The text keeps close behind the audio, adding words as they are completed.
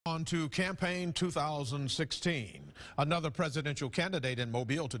On to campaign 2016. Another presidential candidate in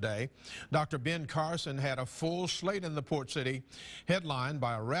Mobile today. Dr. Ben Carson had a full slate in the port city, headlined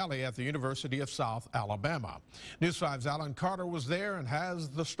by a rally at the University of South Alabama. News 5's Alan Carter was there and has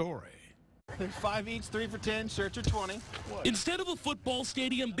the story. There's 5 each, 3 for 10, shirts are 20. Instead of a football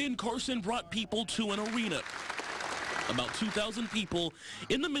stadium, Ben Carson brought people to an arena. About 2,000 people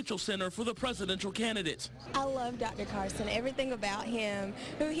in the Mitchell Center for the presidential candidate. I love Dr. Carson, everything about him,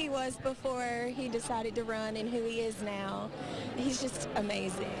 who he was before he decided to run and who he is now. He's just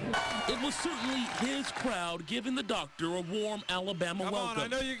amazing. It was certainly his crowd giving the doctor a warm Alabama welcome. Come on, I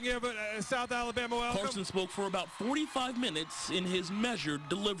know you can give a South Alabama welcome. Carson spoke for about 45 minutes in his measured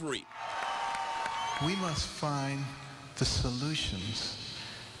delivery. We must find the solutions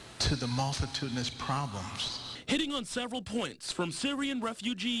to the multitudinous problems. Hitting on several points, from Syrian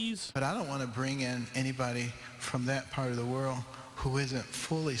refugees. But I don't want to bring in anybody from that part of the world who isn't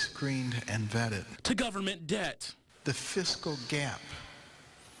fully screened and vetted. To government debt. The fiscal gap.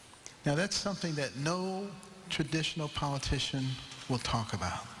 Now that's something that no traditional politician will talk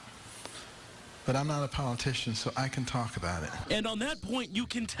about. But I'm not a politician, so I can talk about it. And on that point, you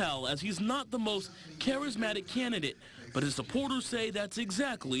can tell, as he's not the most charismatic candidate, but his supporters say that's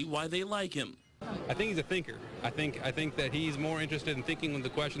exactly why they like him. I think he's a thinker. I think that he's more interested in thinking the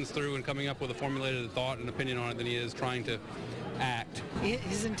questions through and coming up with a formulated thought and opinion on it than he is trying to act.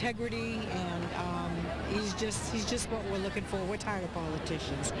 His integrity, and he's just what we're looking for. We're tired of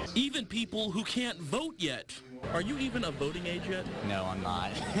politicians. Even people who can't vote yet. Are you even of voting age yet? No, I'm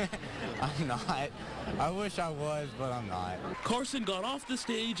not. I'm not. I wish I was, but I'm not. Carson got off the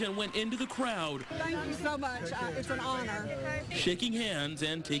stage and went into the crowd. Thank you so much. It's an honor. Shaking hands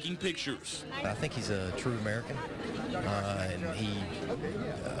and taking pictures. I think he's a true American, and he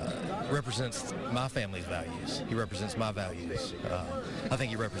represents my family's values. He represents my values. I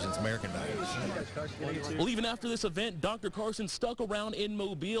think he represents American values. Well, even after this event, Dr. Carson stuck around in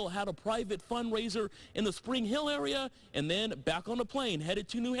Mobile, had a private fundraiser in the Spring Hill area, and then back on a plane headed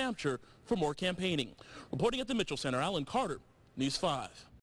to New Hampshire for more campaigning. Reporting at the Mitchell Center, Alan Carter, News 5.